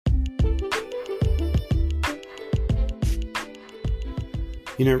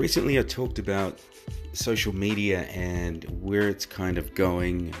Recently I talked about social media and where it's kind of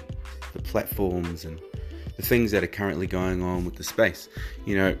going, the platforms and the things that are currently going on with the space.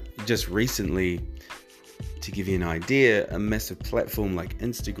 Just recently, to give you an idea, a massive platform like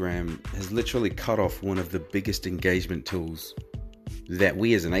Instagram has literally cut off one of the biggest engagement tools that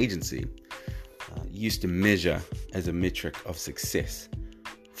we as an agency used to measure as a metric of success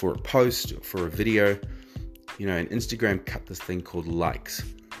for a post, for a video. And Instagram cut this thing called likes.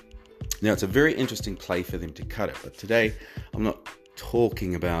 Now, it's a very interesting play for them to cut it, but today I'm not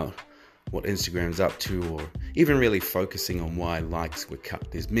talking about what Instagram's up to or even really focusing on why likes were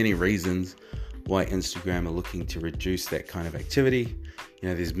cut. There's many reasons why Instagram are looking to reduce that kind of activity.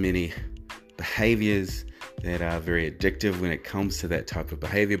 There's many behaviors that are very addictive when it comes to that type of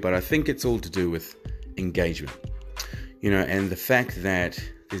behavior, but I think it's all to do with engagement. And the fact that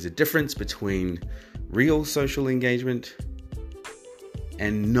there's a difference between real social engagement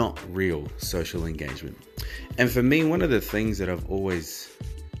and not real social engagement. And for me, one of the things that I've always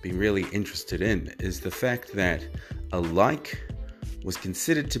been really interested in is the fact that a like was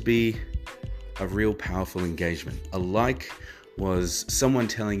considered to be a real powerful engagement. A like was someone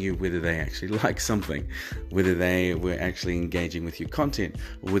telling you whether they actually like something, whether they were actually engaging with your content,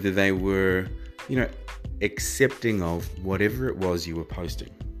 or whether they were, accepting of whatever it was you were posting.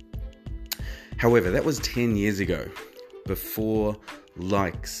 However, that was 10 years ago, before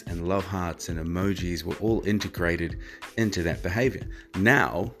likes and love hearts and emojis were all integrated into that behavior.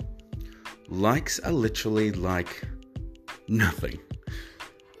 Now, likes are literally like nothing.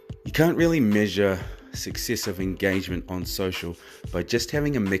 You can't really measure success of engagement on social by just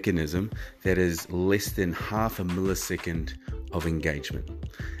having a mechanism that is less than half a millisecond of engagement.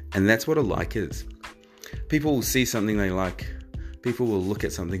 And that's what a like is. People will see something they like, people will look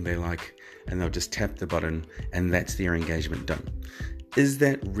at something they like, and they'll just tap the button and that's their engagement done. Is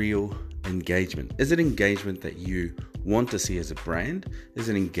that real engagement? Is it engagement that you want to see as a brand? Is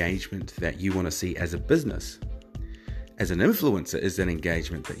it engagement that you want to see as a business? As an influencer, is that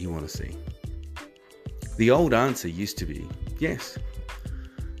engagement that you want to see? The old answer used to be yes.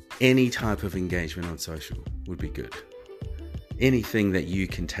 Any type of engagement on social would be good. Anything that you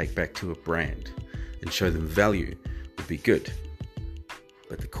can take back to a brand and show them value would be good.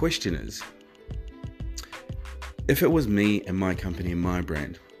 But the question is, if it was me and my company and my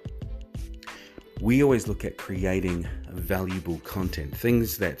brand, we always look at creating valuable content,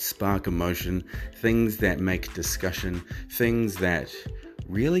 things that spark emotion, things that make discussion, things that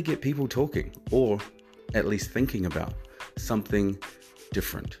really get people talking or at least thinking about something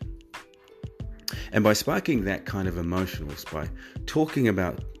different. And by sparking that kind of emotion, by talking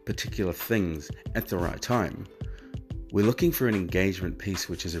about particular things at the right time, we're looking for an engagement piece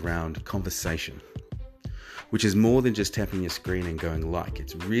which is around conversation, which is more than just tapping your screen and going like.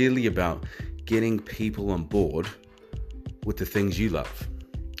 It's really about getting people on board with the things you love,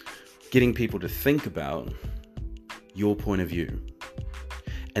 getting people to think about your point of view.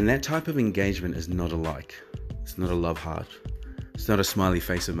 And that type of engagement is not a like. It's not a love heart. It's not a smiley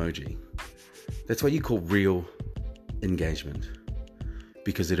face emoji. That's what you call real engagement,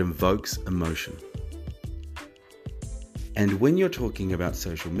 because it invokes emotion. And when you're talking about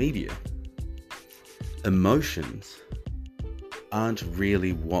social media, emotions aren't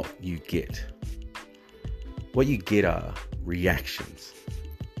really what you get. What you get are reactions.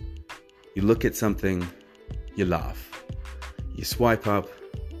 You look at something, you laugh. You swipe up,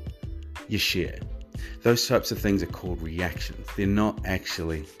 you share. Those types of things are called reactions. They're not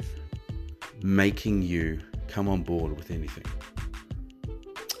actually making you come on board with anything.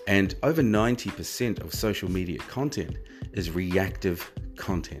 And over 90% of social media content is reactive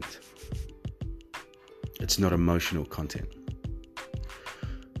content. It's not emotional content.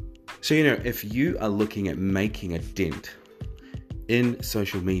 So, if you are looking at making a dent in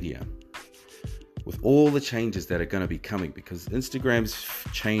social media, with all the changes that are going to be coming, because Instagram's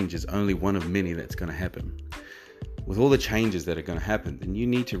change is only one of many that's going to happen. With all the changes that are going to happen, then you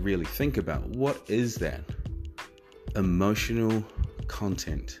need to really think about what is that emotional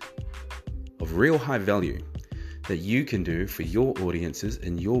content of real high value that you can do for your audiences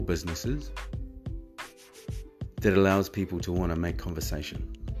and your businesses that allows people to want to make conversation.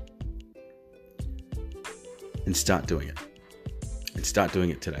 And start doing it. And start doing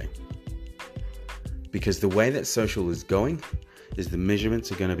it today. Because the way that social is going is the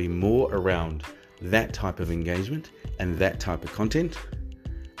measurements are going to be more around that type of engagement and that type of content,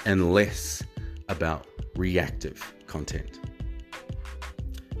 and less about reactive content.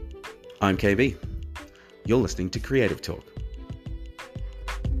 I'm KB. You're listening to Creative Talk.